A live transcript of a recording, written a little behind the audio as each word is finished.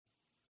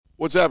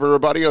What's up,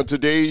 everybody? On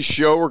today's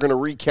show, we're going to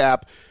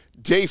recap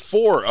Day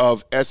 4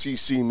 of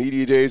SEC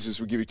Media Days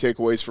as we give you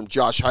takeaways from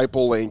Josh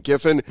Heupel, Lane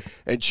Kiffin,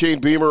 and Shane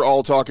Beamer,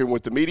 all talking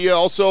with the media.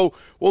 Also,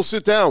 we'll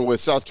sit down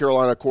with South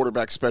Carolina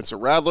quarterback Spencer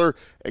Rattler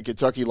and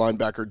Kentucky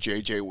linebacker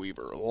J.J.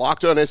 Weaver.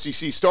 Locked On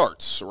SEC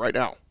starts right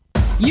now.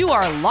 You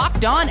are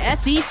Locked On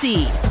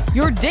SEC,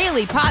 your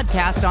daily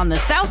podcast on the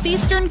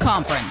Southeastern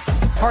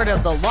Conference. Part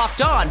of the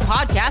Locked On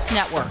Podcast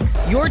Network,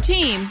 your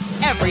team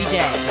every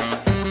day.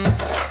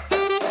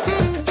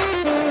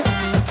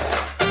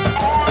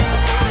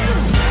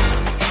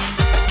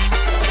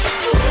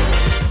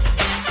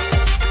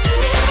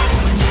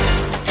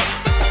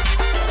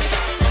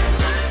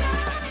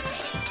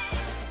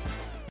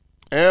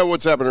 And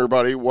what's happening,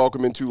 everybody?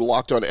 Welcome into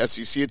Locked On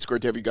SEC. It's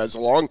great to have you guys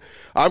along.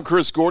 I'm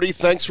Chris Gordy.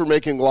 Thanks for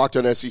making Locked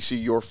On SEC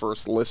your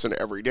first listen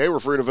every day.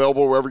 We're free and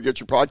available wherever you get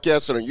your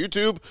podcasts and on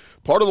YouTube.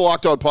 Part of the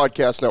Locked On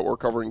Podcast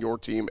Network, covering your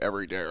team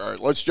every day. All right,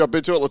 let's jump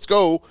into it. Let's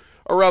go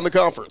around the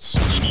conference.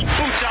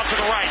 Boots out to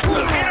the right.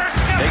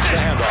 Intercepted. Takes the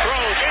handoff.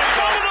 Throws.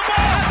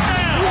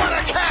 What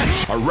a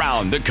catch.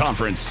 Around the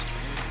conference.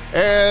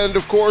 And,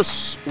 of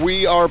course,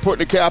 we are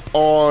putting a cap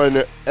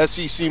on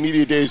SEC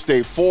Media Days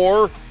Day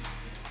 4,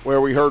 where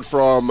we heard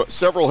from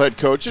several head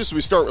coaches.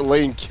 We start with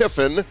Lane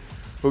Kiffin,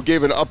 who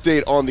gave an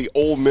update on the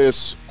Ole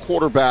Miss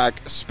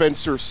quarterback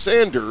Spencer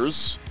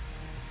Sanders.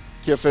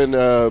 Kiffin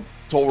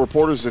told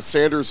reporters that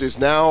Sanders is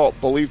now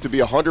believed to be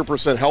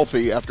 100%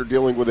 healthy after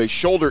dealing with a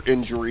shoulder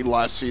injury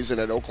last season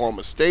at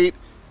Oklahoma State.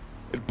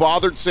 It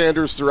bothered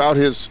Sanders throughout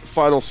his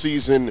final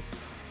season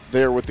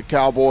there with the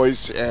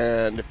Cowboys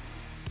and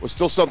was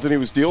still something he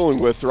was dealing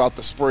with throughout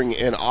the spring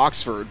in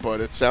Oxford,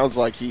 but it sounds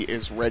like he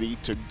is ready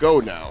to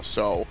go now.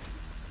 So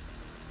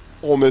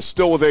Ole Miss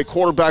still with a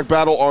quarterback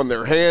battle on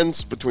their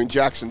hands between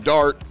Jackson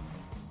Dart,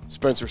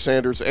 Spencer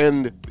Sanders,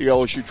 and the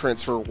LSU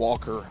transfer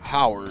Walker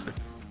Howard.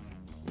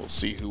 We'll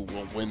see who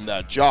will win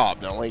that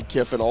job. Now, Lane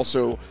Kiffin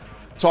also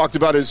talked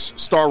about his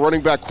star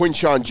running back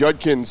Quinshon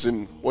Judkins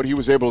and what he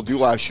was able to do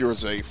last year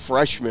as a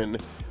freshman,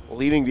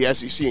 leading the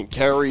SEC in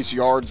carries,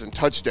 yards, and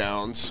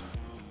touchdowns.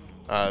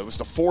 It was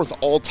the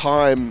fourth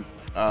all-time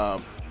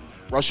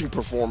rushing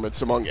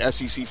performance among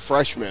SEC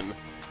freshmen,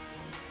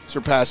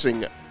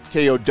 surpassing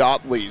K.O.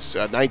 Dotley's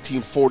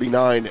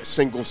 1949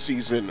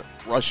 single-season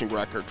rushing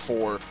record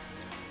for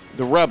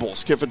the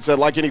Rebels. Kiffin said,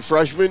 like any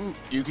freshman,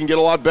 you can get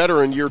a lot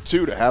better in year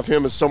two. To have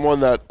him as someone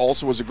that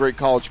also was a great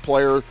college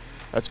player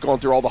that's gone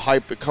through all the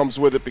hype that comes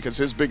with it, because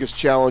his biggest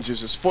challenge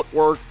is his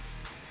footwork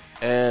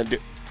and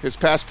his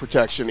pass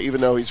protection, even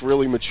though he's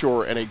really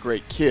mature and a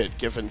great kid.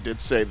 Kiffin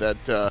did say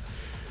that the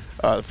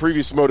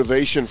previous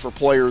motivation for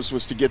players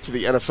was to get to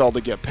the NFL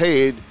to get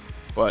paid,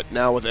 but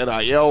now with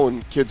NIL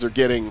and kids are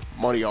getting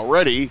money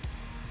already,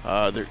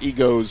 their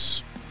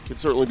egos can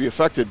certainly be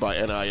affected by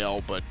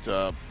NIL, but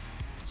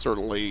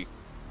certainly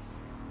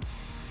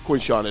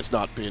Quinshon has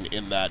not been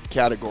in that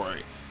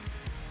category.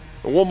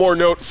 And one more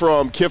note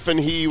from Kiffin.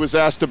 He was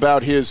asked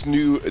about his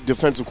new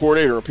defensive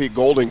coordinator, Pete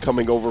Golding,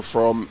 coming over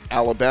from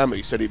Alabama.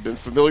 He said he'd been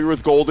familiar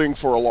with Golding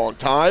for a long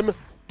time,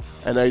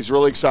 and he's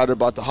really excited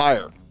about the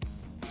hire.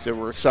 He said,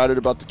 we're excited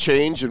about the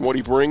change and what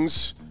he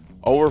brings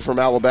over from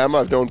Alabama.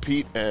 I've known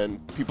Pete and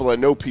people that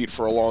know Pete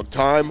for a long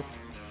time,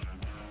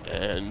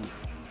 and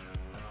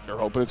they're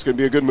hoping it's going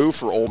to be a good move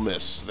for Ole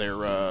Miss.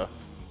 Their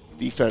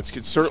defense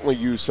could certainly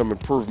use some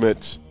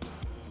improvement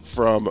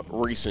from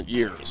recent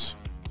years.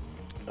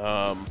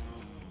 And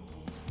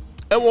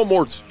one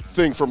more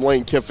thing from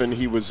Lane Kiffin.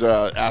 He was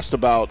asked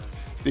about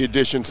the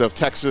additions of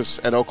Texas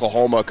and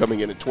Oklahoma coming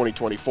in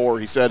 2024.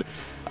 He said,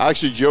 I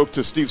actually joked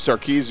to Steve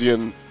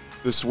Sarkisian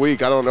this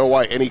week, I don't know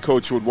why any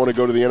coach would want to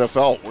go to the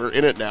NFL. We're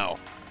in it now.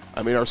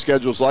 I mean, our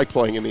schedule's like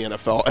playing in the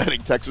NFL.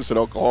 Adding Texas and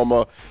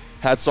Oklahoma,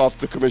 hats off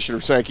to Commissioner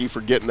Sankey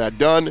for getting that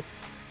done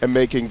and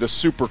making the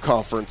super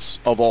conference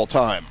of all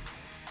time.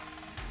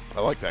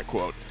 I like that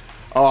quote.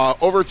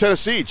 Over at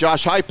Tennessee,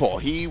 Josh Heupel,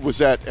 he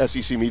was at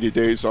SEC Media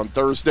Days on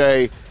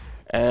Thursday,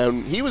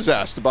 and he was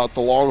asked about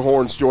the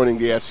Longhorns joining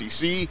the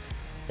SEC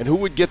and who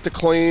would get to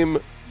claim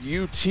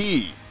UT.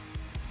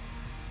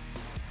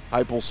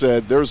 Heupel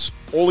said, there's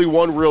only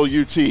one real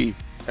UT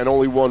and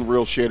only one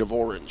real shade of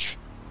orange.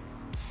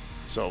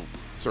 So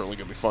certainly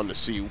going to be fun to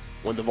see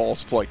when the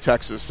Vols play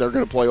Texas. They're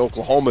going to play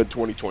Oklahoma in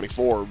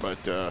 2024,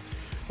 but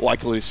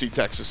likely to see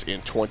Texas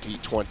in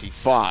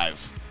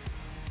 2025.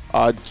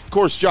 Of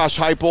course, Josh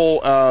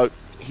Heupel,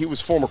 he was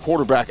former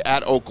quarterback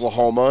at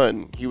Oklahoma,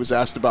 and he was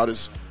asked about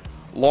his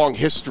long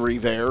history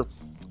there.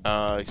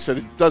 He said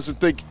he doesn't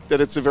think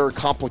that it's a very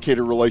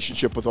complicated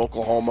relationship with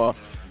Oklahoma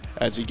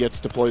as he gets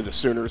to play the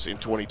Sooners in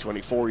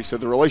 2024. He said,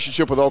 the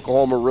relationship with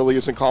Oklahoma really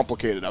isn't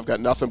complicated. I've got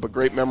nothing but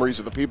great memories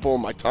of the people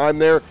in my time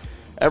there.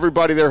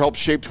 Everybody there helped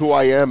shape who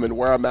I am and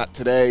where I'm at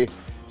today.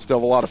 Still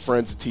have a lot of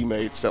friends and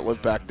teammates that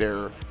live back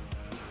there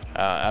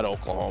at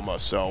Oklahoma.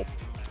 So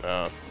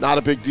not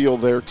a big deal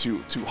there to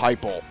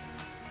Heupel.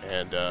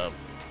 And, of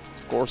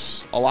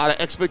course, a lot of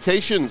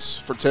expectations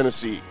for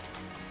Tennessee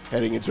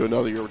heading into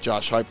another year with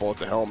Josh Heupel at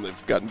the helm.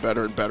 They've gotten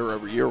better and better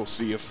every year. We'll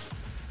see if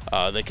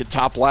they could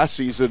top last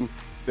season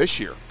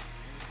this year.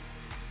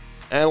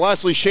 And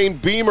lastly, Shane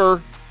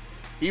Beamer.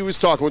 He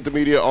was talking with the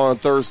media on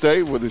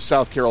Thursday with his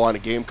South Carolina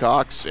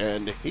Gamecocks,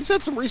 and he's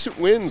had some recent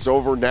wins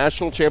over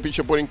national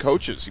championship winning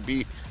coaches. He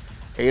beat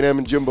A&M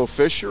and Jimbo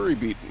Fisher. He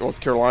beat North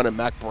Carolina and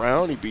Mac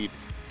Brown. He beat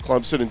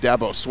Clemson and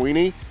Dabo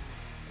Sweeney.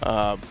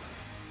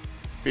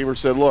 Beamer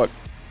said, look,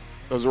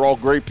 those are all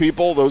great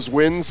people. Those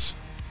wins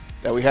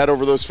that we had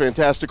over those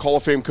fantastic Hall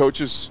of Fame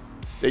coaches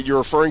that you're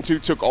referring to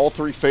took all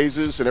three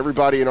phases, and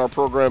everybody in our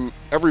program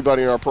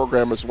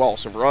as well.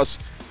 So for us,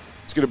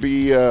 it's going to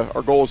be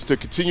our goal is to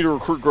continue to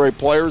recruit great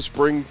players,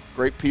 bring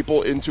great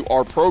people into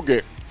our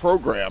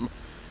program.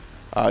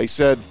 He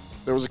said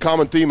there was a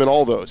common theme in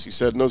all those. He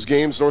said in those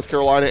games, North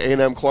Carolina,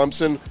 A&M,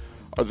 Clemson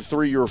are the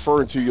three you're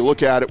referring to. You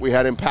look at it, we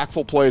had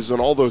impactful plays in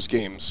all those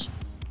games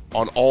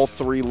on all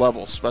three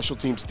levels, special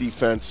teams,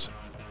 defense,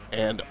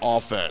 and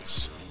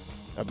offense.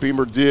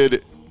 Beamer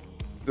did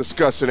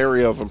discuss an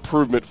area of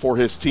improvement for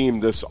his team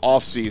this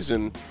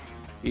offseason.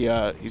 He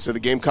said the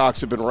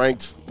Gamecocks have been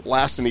ranked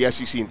last in the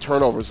SEC in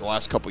turnovers the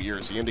last couple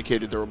years. He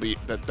indicated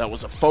that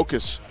was a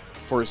focus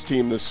for his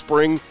team this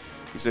spring.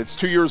 He said it's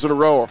 2 years in a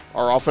row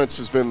our offense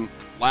has been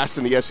last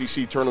in the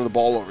SEC turning the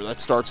ball over. That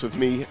starts with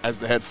me as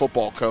the head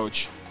football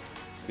coach.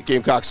 The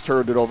Gamecocks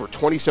turned it over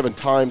 27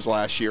 times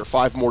last year,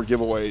 5 more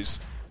giveaways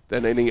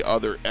than any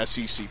other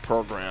SEC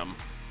program.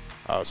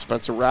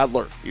 Spencer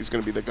Rattler, he's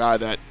going to be the guy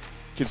that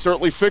can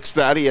certainly fix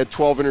that. He had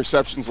 12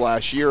 interceptions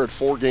last year at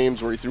 4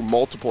 games where he threw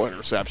multiple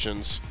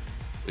interceptions.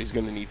 So he's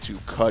going to need to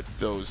cut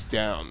those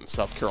down.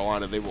 South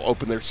Carolina, they will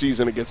open their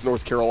season against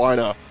North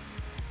Carolina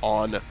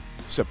on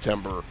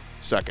September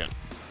 2nd.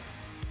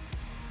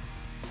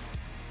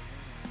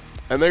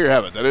 And there you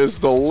have it. That is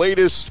the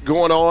latest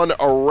going on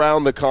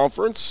around the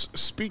conference.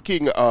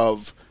 Speaking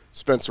of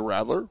Spencer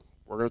Rattler,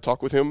 we're going to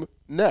talk with him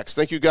next.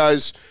 Thank you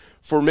guys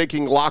for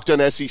making Locked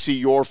On SEC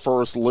your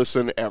first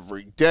listen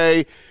every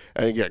day.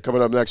 And again,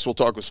 coming up next, we'll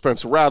talk with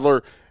Spencer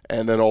Rattler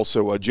and then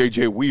also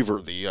J.J.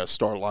 Weaver, the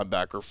star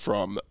linebacker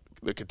from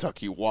the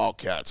Kentucky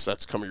Wildcats.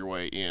 That's coming your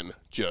way in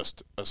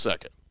just a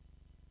second.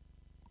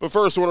 But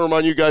first, I want to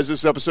remind you guys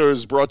this episode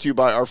is brought to you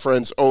by our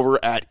friends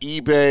over at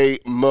eBay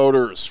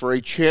Motors. For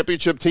a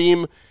championship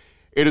team,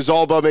 it is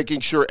all about making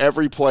sure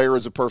every player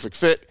is a perfect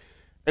fit.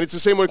 And it's the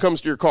same when it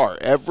comes to your car.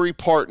 Every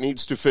part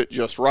needs to fit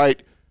just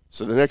right.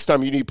 So the next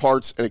time you need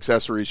parts and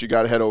accessories, you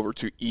got to head over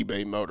to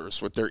eBay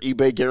Motors. With their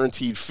eBay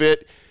Guaranteed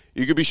Fit,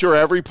 you can be sure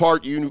every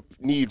part you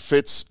need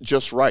fits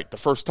just right the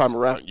first time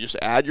around. You just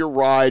add your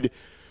ride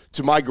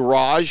to My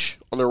Garage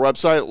on their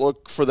website.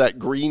 Look for that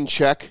green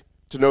check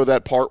to know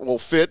that part will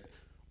fit,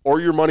 or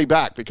your money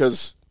back,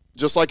 because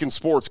just like in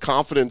sports,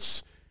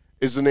 confidence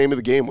is the name of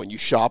the game when you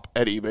shop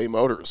at eBay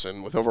Motors.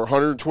 And with over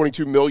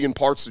 122 million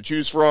parts to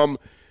choose from,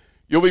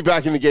 you'll be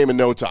back in the game in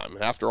no time.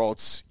 After all,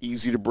 it's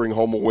easy to bring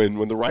home a win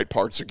when the right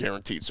parts are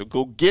guaranteed. So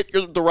go get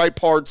the right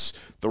parts,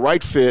 the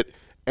right fit,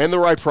 and the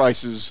right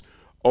prices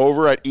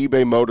over at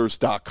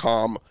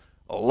ebaymotors.com.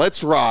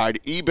 Let's ride.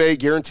 eBay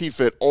Guaranteed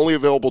Fit, only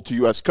available to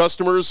U.S.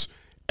 customers.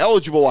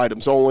 Eligible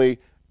items only.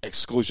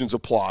 Exclusions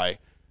apply.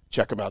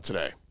 Check them out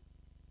today.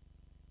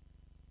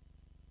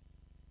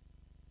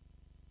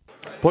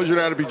 Pleasure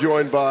now to be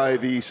joined by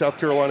the South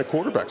Carolina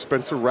quarterback,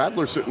 Spencer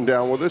Rattler, sitting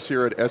down with us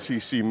here at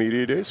SEC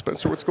Media Day.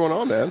 Spencer, what's going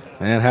on, man?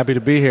 Man, happy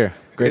to be here.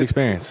 Great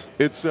experience.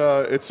 It's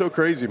so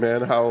crazy,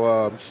 man,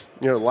 how,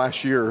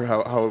 last year,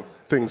 how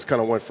things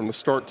kind of went from the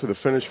start to the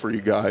finish for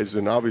you guys.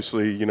 And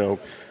obviously,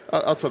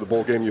 outside the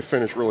bowl game, you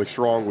finished really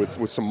strong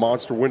with some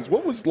monster wins.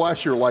 What was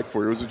last year like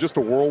for you? Was it just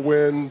a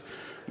whirlwind?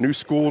 New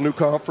school, new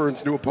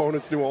conference, new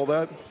opponents, new all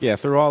that? Yeah,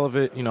 through all of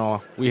it,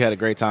 we had a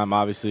great time,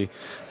 obviously.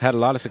 Had a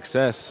lot of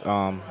success.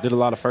 Did a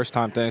lot of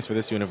first-time things for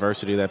this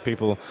university that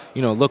people,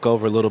 look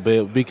over a little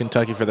bit. Beat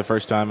Kentucky for the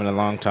first time in a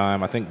long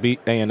time. I think beat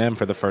A&M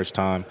for the first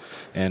time.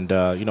 And,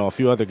 a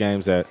few other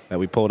games that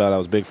we pulled out that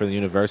was big for the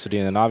university.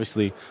 And then,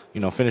 obviously,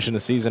 finishing the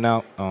season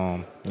out,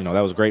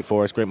 that was great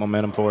for us, great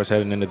momentum for us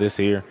heading into this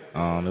year.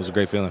 It was a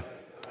great feeling.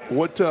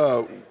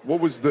 What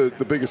was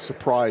the biggest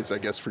surprise, I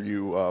guess, for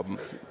you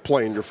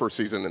playing your first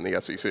season in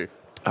the SEC?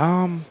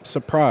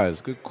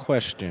 Surprise. Good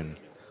question.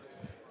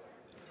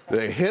 Did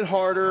they hit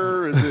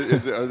harder? Are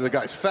the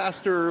guys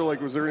faster?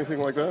 Was there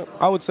anything like that?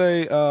 I would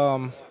say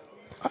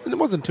there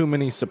wasn't too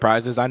many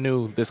surprises. I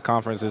knew this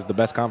conference is the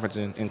best conference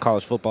in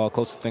college football,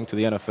 closest thing to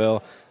the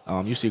NFL.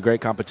 You see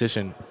great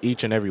competition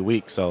each and every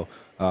week, so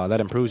that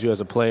improves you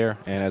as a player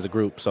and as a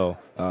group. So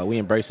we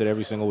embrace it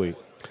every single week.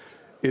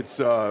 It's,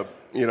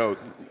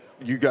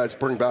 you guys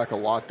bring back a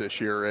lot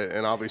this year,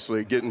 and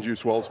obviously getting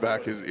Juice Wells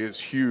back is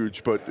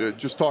huge. But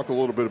just talk a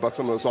little bit about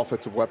some of those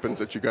offensive weapons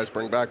that you guys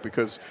bring back,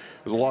 because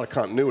there's a lot of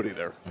continuity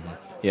there. Mm-hmm.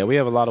 Yeah, we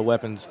have a lot of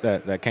weapons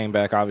that came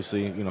back,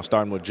 obviously,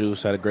 starting with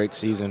Juice, had a great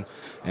season.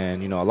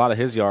 And, a lot of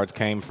his yards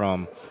came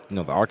from,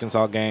 the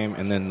Arkansas game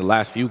and then the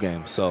last few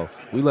games. So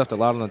we left a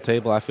lot on the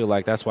table. I feel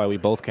like that's why we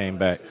both came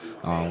back.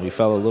 We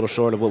fell a little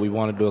short of what we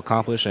wanted to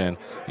accomplish. And,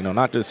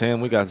 not just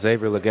him. We got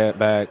Xavier Legette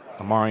back,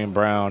 Amarian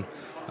Brown,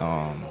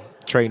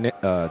 Trey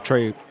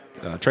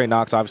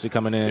Knox obviously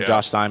coming in, yeah.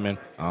 Josh Simon,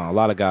 a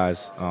lot of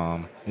guys.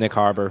 Nick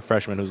Harbor,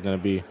 freshman, who's going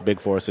to be big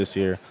for us this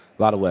year.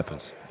 A lot of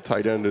weapons.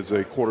 tight end is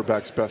a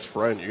quarterback's best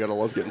friend. You got to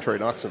love getting Trey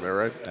Knox in there,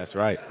 right? That's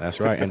right.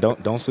 And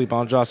don't sleep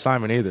on Josh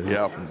Simon either.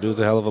 Yeah. Dude's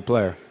a hell of a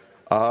player.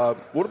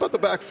 What about the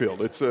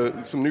backfield? It's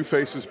some new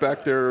faces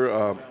back there.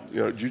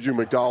 Juju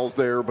McDowell's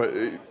there, but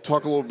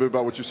talk a little bit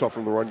about what you saw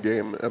from the run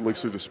game, at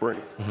least through the spring.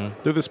 Mm-hmm.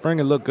 Through the spring,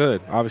 it looked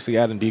good. Obviously,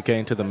 adding DK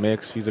into the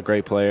mix, he's a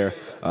great player.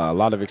 A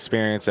lot of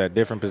experience at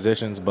different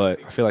positions, but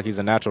I feel like he's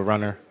a natural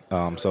runner.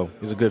 So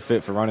he's a good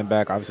fit for running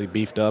back. Obviously,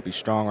 beefed up. He's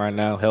strong right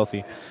now,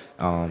 healthy.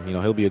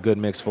 He'll be a good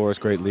mix for us,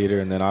 great leader.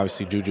 And then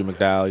obviously Juju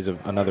McDowell, he's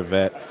another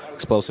vet,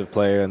 explosive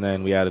player. And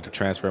then we added the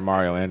transfer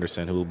Mario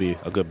Anderson, who will be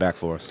a good back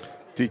for us.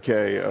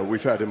 DK,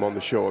 we've had him on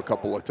the show a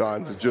couple of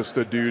times. Just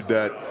a dude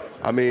that,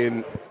 I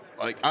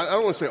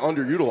don't want to say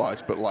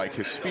underutilized, but like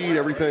his speed,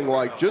 everything,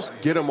 like just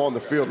get him on the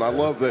field. And I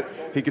love that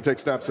he could take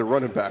snaps at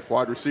running back,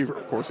 wide receiver.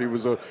 Of course, he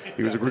was a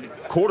good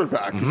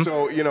quarterback. Mm-hmm.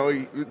 So,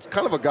 it's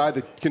kind of a guy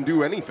that can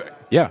do anything.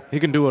 Yeah, he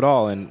can do it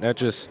all. And that's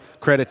just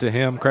credit to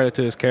him, credit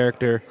to his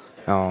character.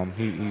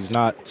 He's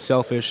not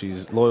selfish.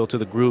 He's loyal to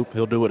the group.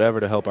 He'll do whatever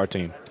to help our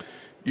team.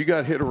 You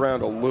got hit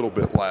around a little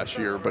bit last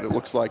year, but it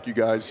looks like you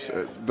guys,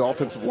 the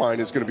offensive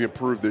line is going to be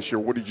improved this year.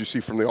 What did you see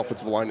from the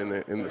offensive line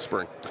in the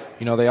spring?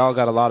 They all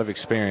got a lot of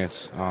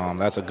experience.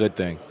 That's a good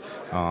thing.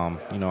 I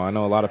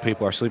know a lot of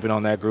people are sleeping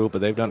on that group, but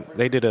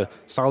they did a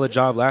solid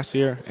job last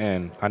year,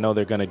 and I know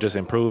they're going to just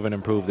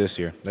improve this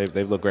year.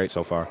 They've looked great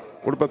so far.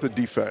 What about the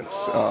defense?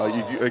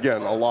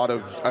 Again, a lot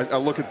of I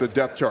look at the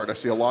depth chart. I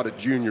see a lot of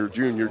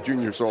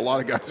junior. So a lot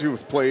of guys who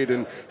have played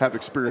and have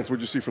experience. What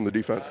did you see from the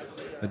defense?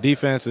 The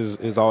defense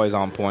is always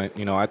on point.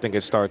 I think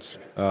it starts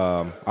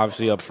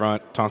obviously up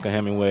front. Tonka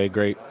Hemingway,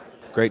 great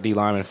D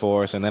lineman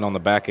for us, and then on the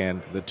back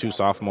end, the two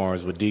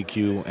sophomores with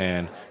DQ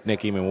and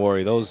Nick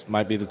Emanwari. Those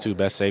might be the two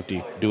best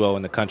safety duo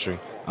in the country.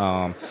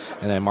 And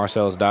then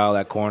Marcellus Dial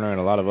at corner, and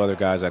a lot of other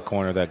guys at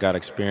corner that got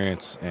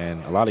experience,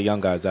 and a lot of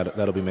young guys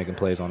that'll be making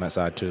plays on that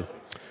side too.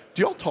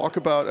 Do y'all talk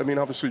about,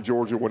 obviously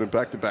Georgia winning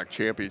back-to-back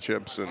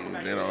championships, and,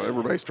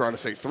 everybody's trying to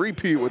say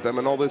three-peat with them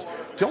and all this.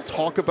 Do y'all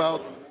talk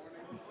about,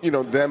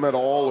 them at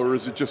all, or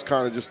is it just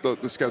kind of just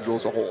the schedule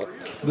as a whole?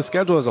 The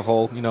schedule as a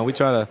whole, we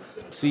try to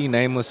see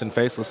nameless and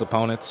faceless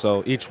opponents.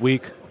 So each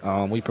week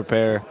we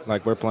prepare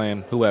like we're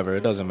playing whoever.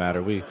 It doesn't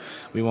matter. We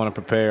want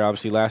to prepare.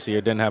 Obviously, last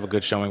year didn't have a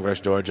good showing versus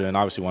Georgia, and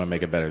obviously want to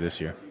make it better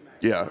this year.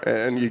 Yeah,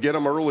 and you get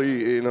them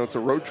early. It's a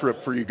road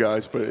trip for you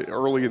guys, but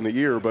early in the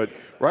year. But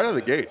right out of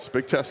the gates,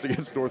 big test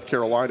against North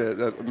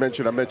Carolina. I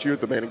met you at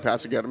the Manning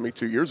Pass Academy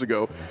 2 years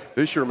ago.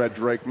 This year, met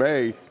Drake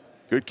May.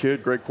 Good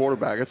kid, great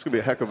quarterback. It's going to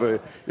be a heck of a,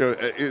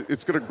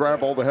 it's going to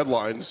grab all the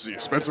headlines.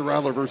 Spencer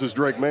Rattler versus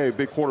Drake May,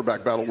 big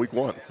quarterback battle week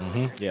 1.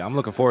 Mm-hmm. Yeah, I'm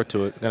looking forward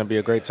to it. It's going to be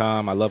a great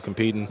time. I love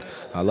competing.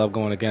 I love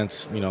going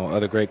against,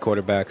 other great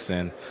quarterbacks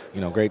and,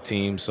 great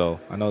teams. So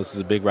I know this is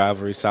a big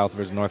rivalry, South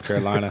versus North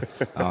Carolina.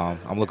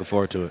 I'm looking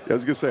forward to it. I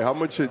was going to say, how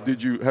much have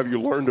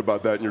you learned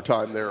about that in your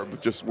time there?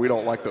 But just we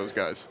don't like those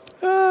guys.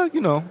 A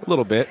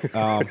little bit.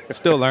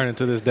 Still learning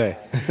to this day.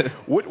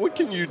 What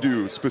can you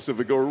do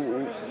specifically, or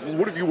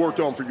what have you worked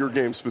on for your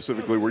game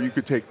specifically where you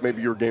could take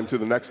maybe your game to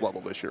the next level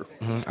this year?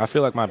 Mm-hmm. I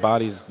feel like my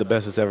body's the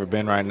best it's ever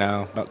been right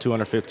now. About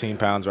 215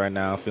 pounds right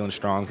now, feeling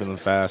strong, feeling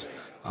fast.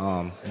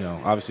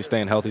 Obviously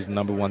staying healthy is the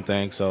number one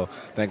thing. So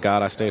thank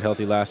God I stayed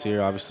healthy last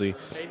year. Obviously,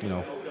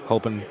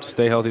 hoping to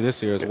stay healthy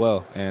this year as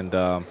well. And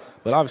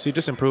but obviously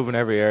just improving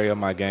every area of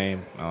my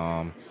game.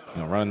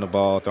 Running the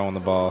ball, throwing the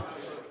ball.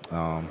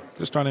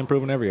 Just trying to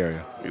improve in every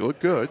area. You look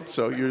good.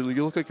 So you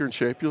look like you're in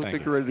shape. You look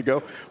like you're ready to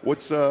go.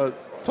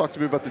 Talk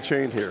to me about the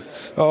chain here.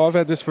 Oh, I've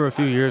had this for a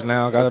few years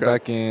now. Got it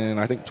back in,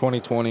 I think,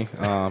 2020.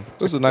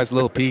 This is a nice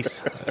little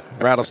piece,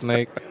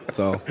 rattlesnake.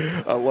 So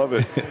I love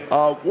it.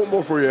 One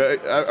more for you.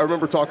 I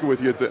remember talking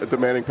with you at the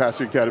Manning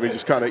Passing Academy,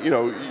 just kind of,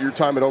 your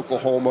time at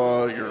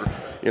Oklahoma, your,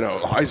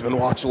 Heisman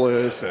watch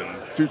list and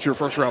future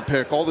first-round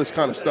pick, all this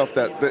kind of stuff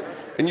that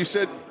and you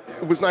said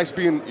it was nice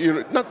being,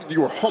 not that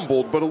you were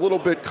humbled, but a little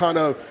bit kind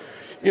of,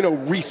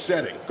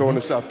 resetting going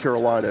to South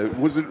Carolina.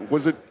 Was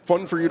it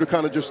fun for you to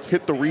kind of just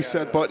hit the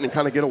reset button and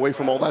kind of get away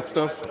from all that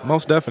stuff?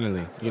 Most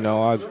definitely.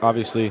 I've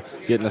obviously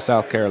getting to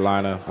South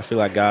Carolina, I feel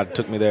like God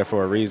took me there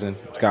for a reason.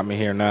 It's got me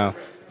here now,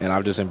 and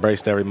I've just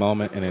embraced every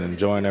moment and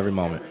enjoying every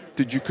moment.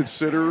 Did you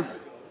consider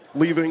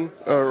leaving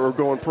or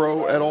going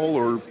pro at all,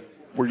 or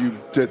were you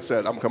dead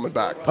set, I'm coming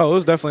back? Oh, it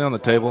was definitely on the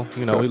table.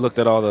 We looked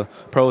at all the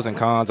pros and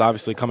cons.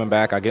 Obviously, coming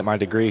back, I get my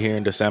degree here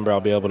in December. I'll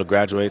be able to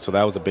graduate, so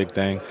that was a big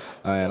thing.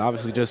 And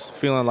obviously just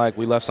feeling like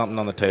we left something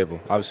on the table.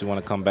 Obviously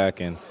want to come back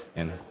and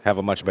have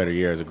a much better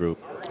year as a group.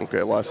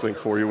 Okay, last thing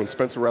for you. When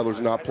Spencer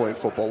Rattler's not playing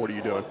football, what are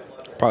you doing?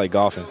 Probably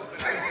golfing.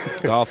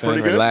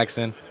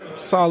 Relaxing.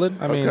 Solid.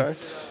 Okay.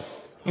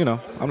 I'm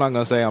not going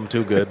to say I'm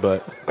too good,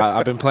 but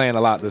I've been playing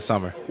a lot this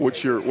summer.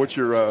 What's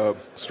your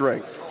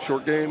strength?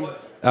 Short game?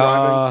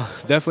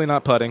 Definitely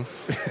not putting.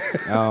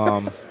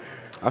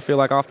 I feel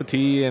like off the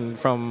tee and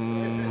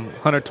from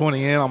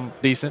 120 in, I'm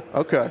decent.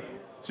 Okay.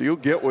 So you'll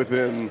get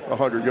within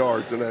 100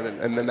 yards, and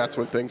then that's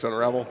when things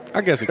unravel?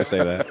 I guess you could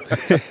say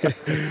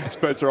that.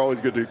 Spencer,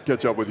 always good to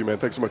catch up with you, man.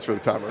 Thanks so much for the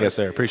time. Right? Yes,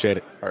 sir. Appreciate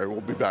it. All right, we'll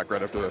be back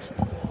right after this.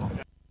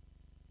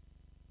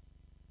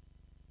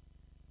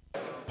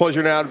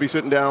 Pleasure now to be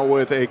sitting down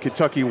with a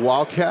Kentucky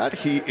Wildcat.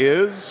 He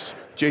is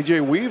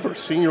J.J. Weaver,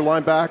 senior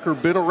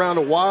linebacker, been around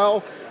a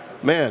while.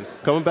 Man,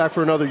 coming back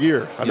for another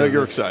year. I know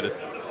you're excited.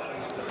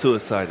 Too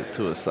excited.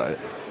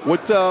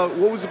 What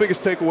was the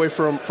biggest takeaway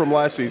from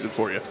last season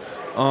for you?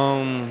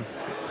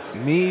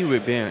 Me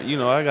with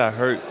being, I got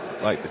hurt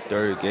like the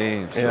third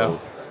game, so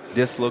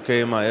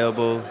dislocated my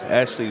elbow.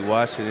 Actually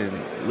watching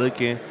and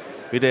looking,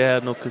 we didn't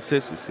have no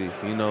consistency.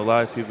 A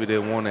lot of people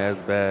didn't want it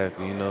as bad.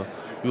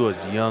 We was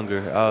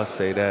younger, I'll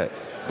say that.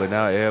 But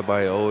now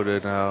everybody older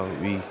now.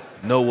 We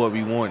know what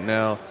we want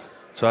now.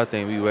 So I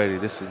think we ready.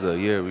 This is the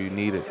year we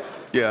need it.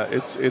 Yeah,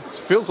 it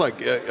feels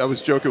like I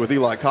was joking with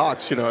Eli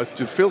Cox. It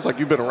just feels like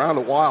you've been around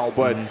a while,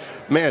 but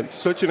man,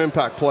 such an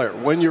impact player.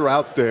 When you're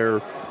out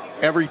there,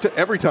 every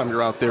time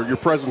you're out there, your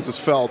presence is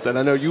felt, and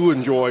I know you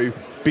enjoy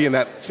being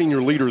that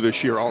senior leader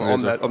this year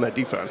on that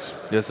defense.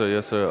 Yes, sir.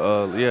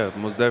 Yeah,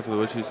 most definitely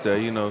what you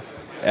said.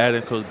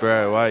 Adding Coach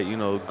Brad White,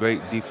 great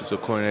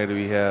defensive coordinator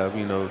we have.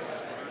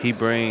 He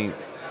bring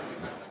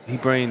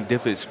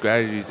different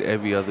strategies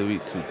every other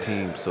week to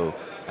teams. So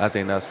I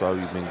think that's why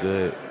we've been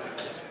good.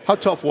 How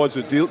tough was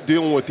it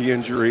dealing with the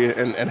injury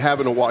and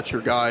having to watch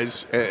your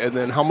guys? And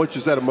then how much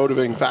is that a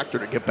motivating factor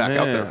to get back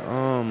out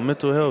there?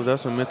 Mental health.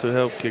 That's when mental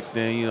health kicked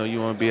in.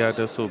 You want to be out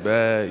there so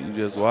bad. You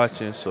just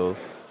watching. So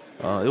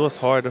it was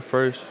hard at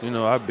first.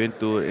 I've been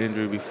through an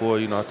injury before.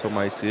 I tore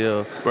my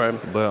ACL. Right.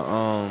 But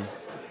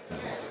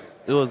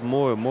it was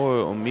more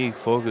on me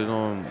focused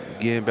on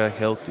getting back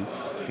healthy.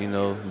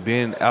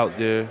 Being out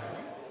there,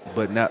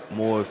 but not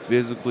more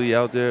physically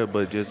out there,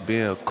 but just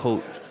being a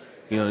coach.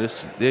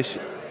 This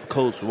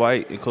Coach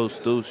White and Coach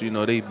Stoops,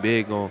 they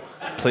big on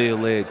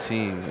player-led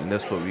team, and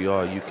that's what we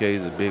are. UK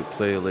is a big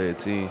player-led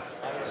team.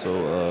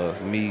 So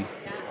me,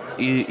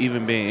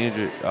 even being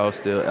injured, I was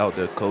still out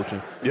there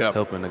coaching,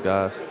 helping the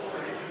guys.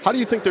 How do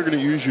you think they're going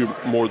to use you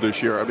more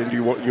this year? I mean, do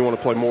you want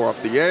to play more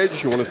off the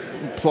edge? You want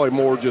to play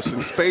more just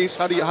in space?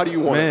 How do you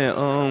want it?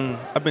 Man,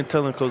 I've been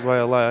telling Coach White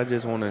a lot. I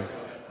just want to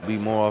be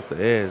more off the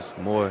edge,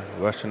 more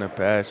rushing the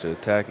passer,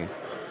 attacking,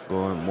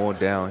 going more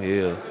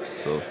downhill.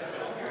 So.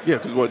 Yeah,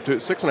 because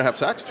 6.5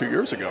 sacks 2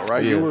 years ago,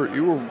 right? Yeah.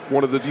 You were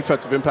one of the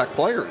defensive impact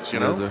players,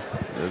 Yes,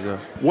 sir.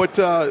 What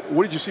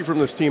did you see from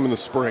this team in the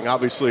spring?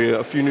 Obviously,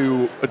 a few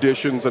new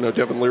additions. I know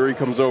Devin Leary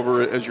comes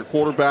over as your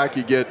quarterback.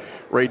 You get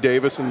Ray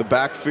Davis in the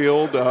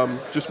backfield.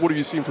 Just what have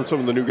you seen from some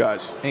of the new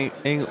guys? We've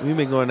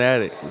been going at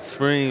it.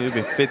 Spring, we've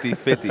been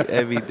 50-50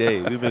 every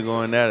day. We've been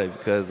going at it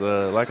because,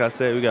 like I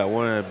said, we got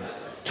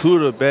two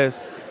of the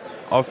best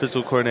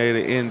offensive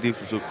coordinator and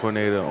defensive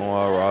coordinator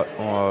on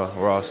our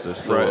roster.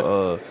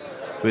 So,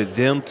 with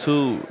them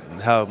two,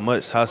 how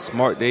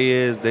smart they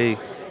is, they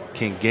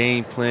can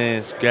game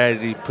plan,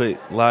 strategy, put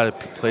a lot of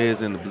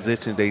players in the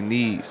position they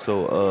need.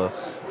 So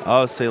I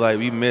would say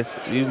we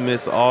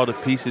miss all the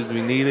pieces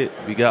we needed.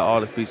 We got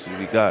all the pieces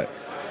we got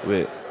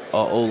with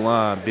our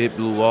O-line, Big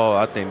Blue Wall.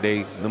 I think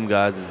them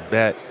guys is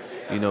back.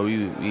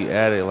 We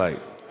added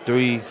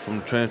 3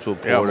 from transfer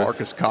portal. Yeah,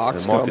 Marcus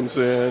Cox comes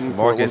in.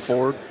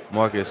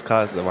 Marcus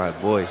Cox, my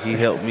boy, he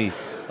helped me.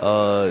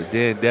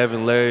 Then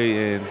Devin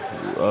Leary and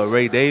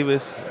Ray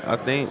Davis, I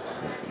think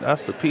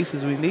that's the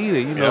pieces we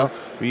needed.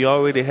 We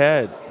already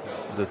had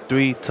the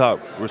 3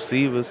 top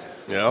receivers.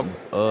 Yeah.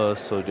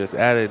 So just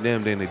added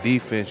them. Then the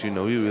defense, we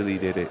really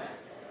didn't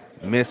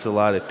miss a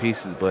lot of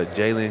pieces. But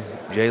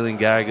Jalen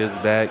Geiger's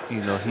back. He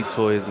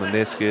tore his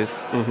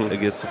meniscus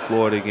against the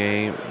Florida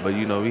game. But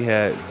we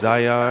had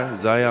Zion.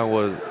 Zion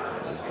was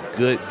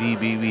good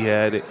DB. We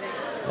had it.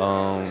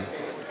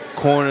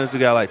 Corners, we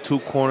got 2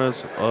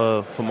 corners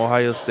from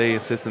Ohio State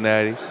and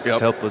Cincinnati.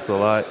 Help us a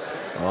lot.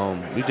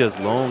 We just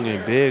long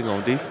and big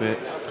on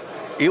defense.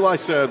 Eli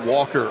said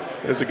Walker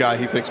is a guy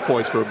he thinks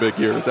poised for a big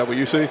year. Is that what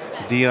you see?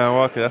 Deion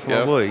Walker, that's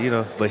my boy.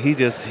 But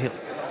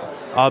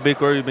our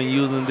big word we've been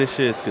using this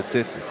year is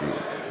consistency.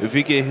 If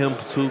we get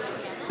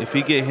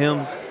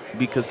him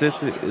be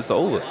consistent, it's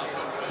over.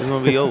 It's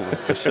gonna be over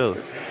for sure.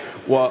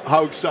 Well,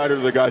 how excited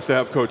are the guys to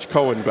have Coach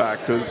Cohen back?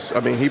 Because,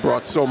 he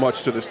brought so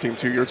much to this team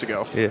 2 years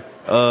ago. Yeah.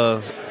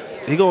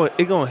 He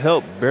gonna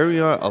help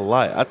Berryon a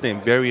lot. I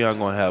think Berryon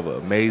gonna have an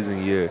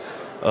amazing year.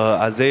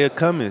 Isaiah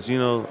Cummings,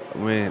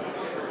 when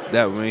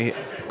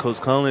Coach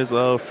Collins'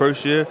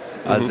 first year,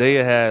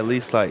 Isaiah had at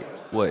least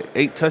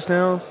 8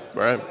 touchdowns?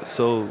 Right.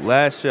 So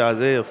last year,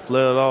 Isaiah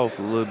flared off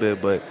a little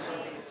bit, but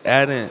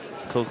adding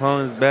Coach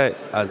Collins back,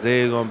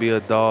 Isaiah gonna be a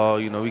dog.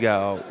 We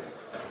got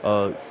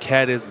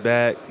Cat is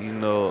back.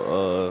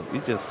 We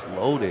just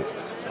loaded.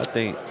 I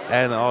think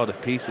adding all the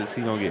pieces,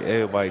 he gonna get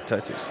everybody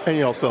touches. And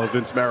you also have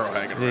Vince Marrow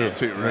hanging around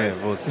too, right?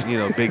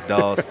 Man, big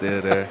dog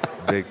still there.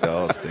 Big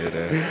dog still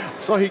there.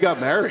 So he got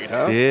married,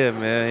 huh? Yeah,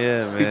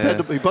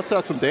 man. He busted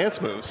out some dance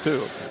moves too.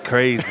 It's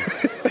crazy.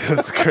 It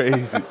was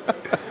crazy.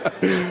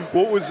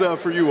 What was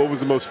for you? What was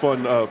the most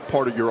fun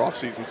part of your off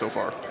season so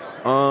far?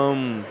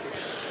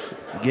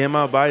 Getting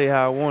my body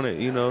how I want it,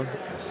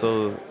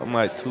 So I'm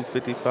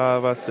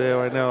 255. I said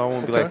right now. I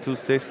want to be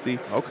 260.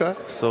 Okay.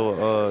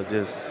 So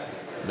just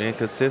being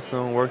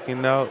consistent,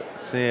 working out,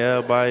 seeing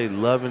everybody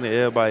loving it,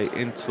 everybody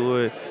into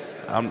it.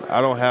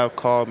 I don't have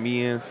call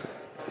meetings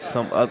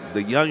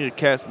the younger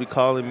cats be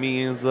calling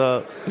meetings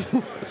up.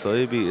 So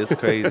it's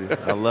crazy.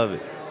 I love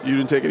it. You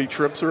didn't take any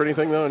trips or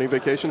anything, though? Any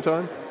vacation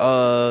time?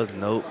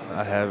 Nope.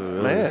 I haven't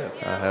really. Man,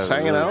 I haven't just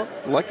hanging really.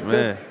 out? Lexington?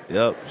 Man,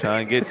 yep.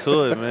 Trying to get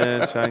to it,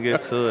 man. Trying to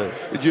get to it.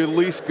 Did you at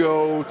least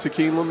go to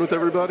Keeneland with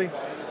everybody?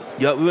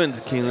 Yep, we went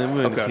to Keeneland.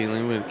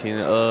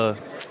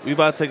 We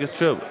about to take a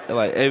trip.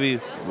 Like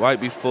right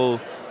before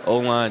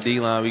O-line,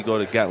 D-line, we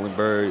go to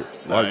Gatlinburg.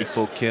 Right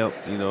before camp,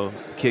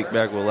 kick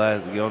back,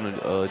 relax, get on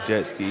the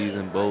jet skis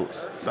and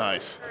boats.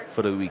 Nice.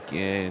 For the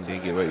weekend,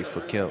 then get ready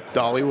for camp.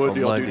 Dollywood?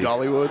 Do y'all do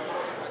Dollywood?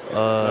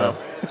 No.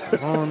 I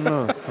don't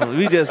know.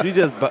 We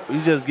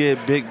just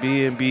get big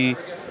B&B,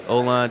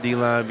 O-line,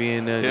 D-line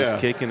being there,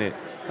 just kicking it.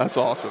 That's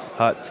awesome.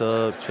 Hot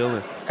tub,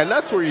 chilling. And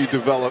that's where you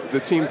develop the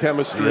team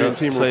chemistry and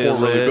team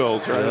rapport really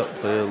builds, right? Yep,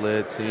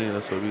 player-led team.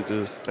 That's what we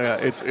do. Yeah,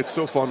 it's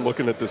so fun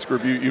looking at this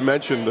group. You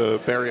mentioned the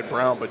Barry and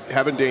Brown, but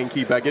having Dane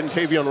Key back, getting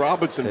Tavion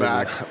Robinson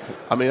back,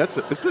 I mean, it's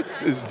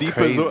as deep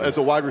as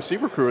a wide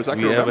receiver crew as I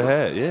can remember. We ever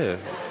had, yeah,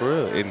 for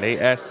real. And they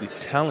actually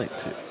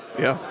talented.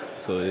 Yeah.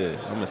 So, yeah,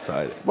 I'm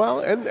excited.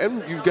 Well, and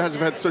you guys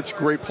have had such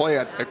great play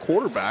at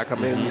quarterback. I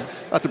mean,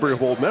 not to bring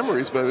up old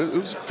memories, but it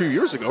was a few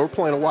years ago. We're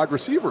playing a wide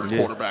receiver at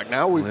quarterback.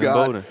 Now we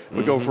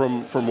go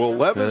from Will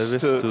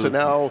Levis to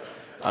now.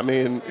 I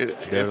mean,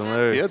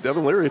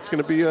 Devin Leary. It's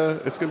going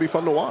to be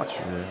fun to watch.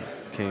 Yeah,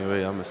 can't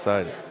wait. I'm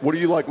excited. What do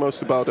you like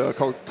most about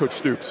Coach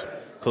Stoops?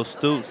 Coach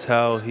Stoops,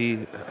 how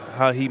he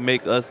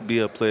make us be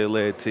a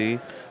player-led team.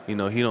 He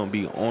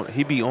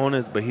be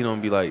honest, but he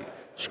don't be like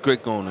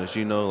strict on us.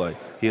 Like.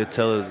 He'll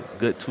tell us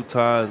good 2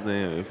 times,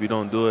 and if we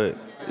don't do it,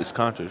 it's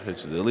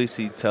controversial. At least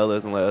he tell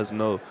us and let us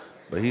know.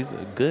 But he's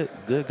a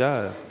good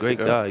guy, great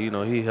guy.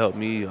 He helped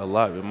me a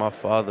lot with my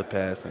father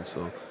passing,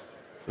 so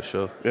for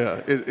sure.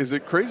 Yeah. Is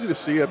it crazy to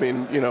see? I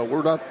mean,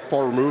 we're not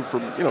far removed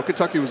from,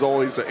 Kentucky was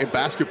always a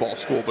basketball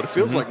school, but it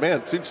feels like,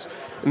 man, since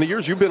in the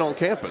years you've been on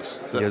campus,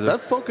 that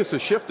focus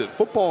has shifted.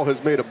 Football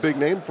has made a big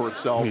name for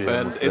itself,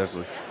 and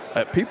it's –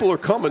 people are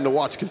coming to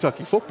watch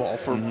Kentucky football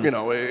for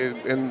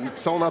and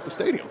selling out the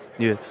stadium.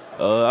 Yeah,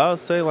 I would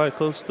say like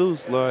Coach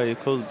Stoops,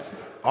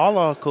 all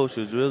our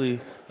coaches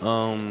really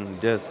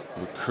just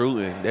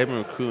recruiting. They've been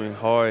recruiting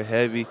hard,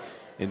 heavy,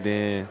 and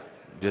then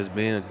just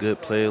being a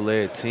good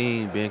player-led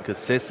team, being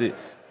consistent.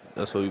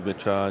 That's what we've been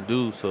trying to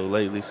do. So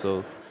lately,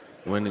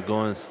 we're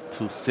going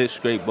to 6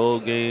 straight bowl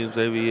games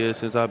every year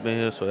since I've been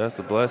here. So that's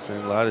a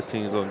blessing. A lot of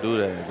teams don't do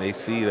that, and they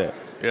see that.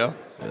 Yeah.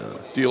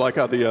 Do you like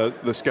how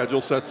the schedule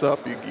sets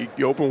up?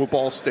 You open with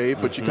Ball State,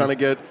 but you kind of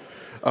get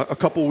a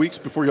couple weeks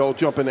before you all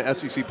jump into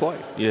SEC play.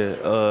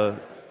 Yeah.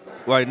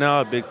 Right now,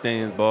 our big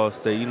thing is Ball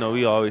State.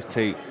 We always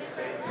take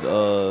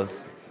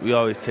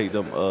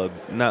them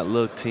not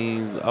little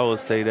teams. I would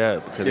say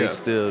that because they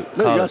still college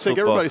you got to take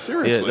football. Everybody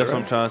seriously. Yeah, that's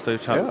what I'm trying to say.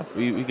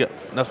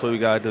 That's what we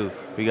got to do.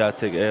 We got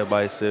to take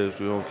everybody serious.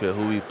 We don't care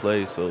who we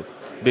play. So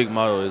big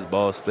motto is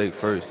Ball State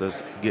first.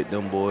 Let's get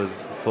them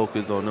boys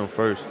focused on them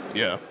first.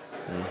 Yeah.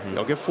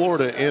 Y'all get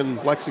Florida in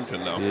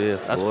Lexington now. Yeah,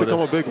 that's become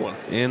a big one.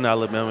 In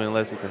Alabama and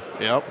Lexington.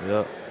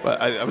 Yep.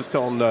 But I was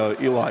telling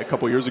Eli a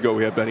couple years ago,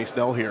 we had Benny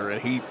Snell here, and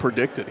he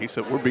predicted. He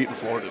said, we're beating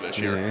Florida this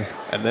year. Yeah.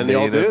 And then they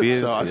all did.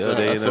 So I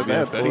said,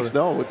 man, Benny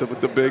Snell with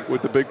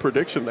the big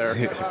prediction there.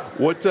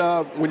 What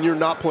when you're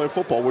not playing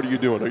football, what are you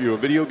doing? Are you a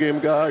video game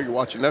guy? Are you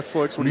watching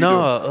Netflix? What are you doing?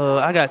 No,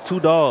 I got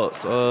 2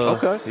 dogs.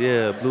 Okay.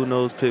 Yeah, Blue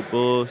Nose Pit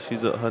Bull.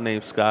 Her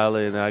name's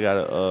Skylar, and I got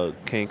a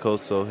Cane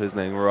Coastal. His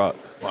name Rock.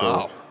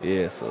 Wow.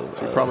 Yeah, so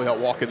you're probably out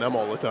walking them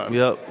all the time.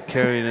 Yep,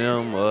 carrying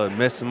them,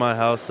 messing my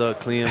house up,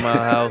 cleaning my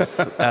house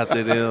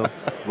after them.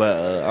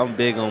 But I'm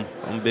big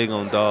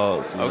on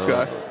dogs.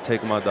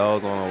 Taking my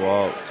dogs on a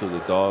walk to the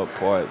dog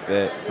park,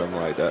 vet, something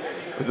like that.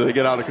 Do they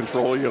get out of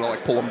control? You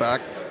like pull them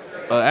back?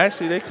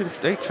 Actually,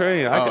 they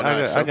train.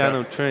 I got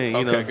them trained.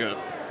 Okay, good.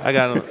 I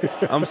got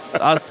them.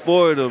 I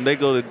spoiled them. They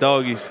go to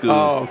doggy school.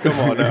 Oh,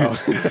 come on now.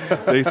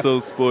 They so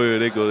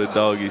spoiled. They go to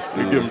doggy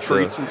school. You give them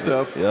treats and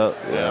stuff. Yep.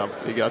 Yeah.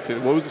 You got to.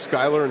 What was it?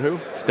 Skylar and who?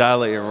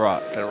 Skylar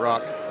and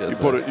Rock. Yes,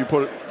 you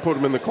put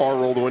them in the car,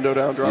 roll the window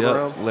down, drive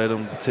around. Let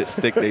them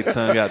stick their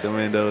tongue out the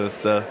window and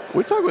stuff.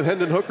 We talked with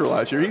Hendon Hooker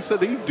last year. He said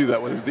that he'd do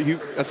that with his.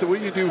 I said, "What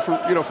do you do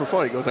for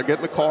fun?" He goes, "I get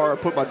in the car, I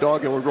put my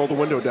dog in, we roll the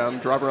window down,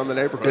 and drive around the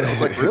neighborhood." I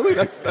was like, "Really?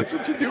 That's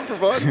what you do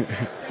for fun?"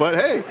 But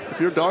hey, if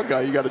you're a dog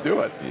guy, you got to do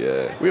it.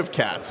 Yeah. We have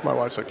cats. My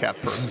wife's a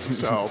cat person,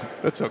 so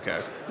that's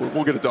okay.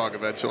 We'll get a dog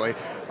eventually.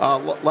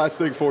 Last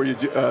thing for you,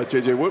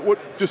 JJ.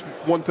 What just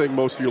one thing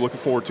most of you are looking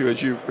forward to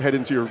as you head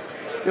into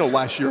your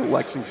last year in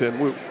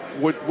Lexington?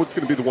 What's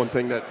going to be the one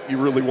thing that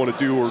you really want to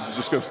do, or is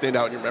just going to stand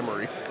out in your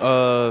memory?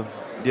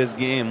 Just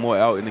getting more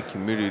out in the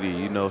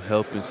community.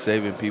 Helping,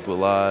 saving people's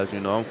lives.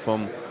 I'm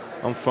from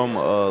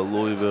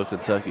Louisville,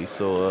 Kentucky.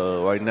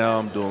 So right now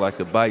I'm doing like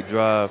a bike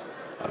drive.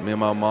 Me and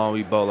my mom,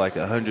 we bought like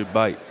 100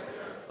 bikes.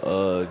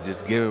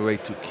 Just giving away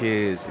to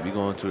kids. We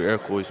going to Air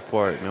Force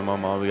Park. Me and my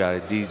mom, we got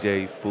a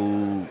DJ,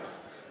 food,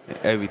 and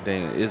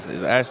everything. It's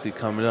actually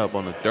coming up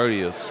on the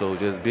 30th. So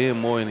just being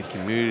more in the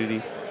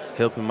community,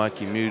 helping my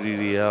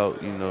community out,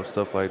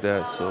 stuff like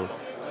that. So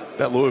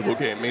That Louisville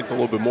game means a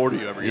little bit more to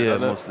you every year,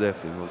 doesn't most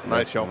definitely.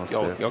 Nice.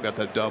 Y'all got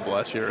that dub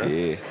last year. Huh?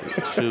 Yeah.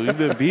 Shoot, you've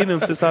been beating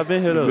them since I've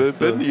been here,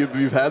 though.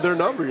 You've had their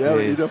number. Yeah,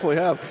 you definitely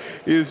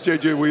have. He is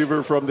J.J.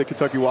 Weaver from the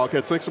Kentucky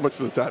Wildcats. Thanks so much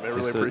for the time. I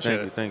really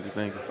appreciate it. Thank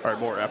you. All right,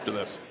 more after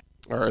this.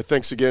 All right,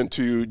 thanks again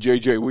to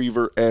J.J.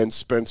 Weaver and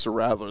Spencer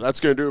Rattler. That's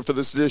going to do it for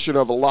this edition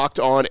of Locked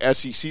On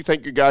SEC.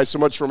 Thank you guys so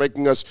much for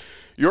making us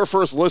your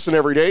first listen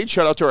every day.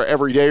 Shout out to our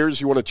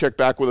everydayers. You want to check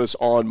back with us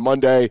on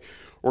Monday.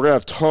 We're going to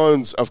have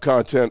tons of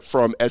content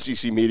from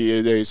SEC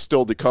Media Days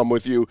still to come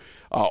with you.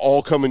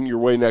 All coming your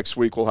way next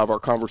week. We'll have our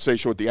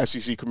conversation with the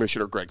SEC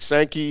Commissioner Greg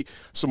Sankey,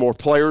 some more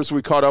players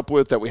we caught up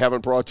with that we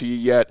haven't brought to you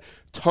yet.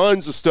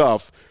 Tons of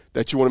stuff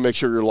that you want to make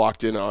sure you're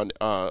locked in on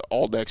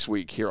all next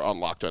week here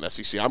on Locked On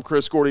SEC. I'm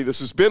Chris Gordy. This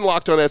has been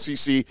Locked On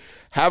SEC.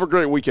 Have a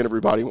great weekend,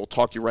 everybody, and we'll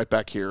talk to you right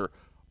back here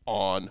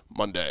on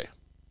Monday.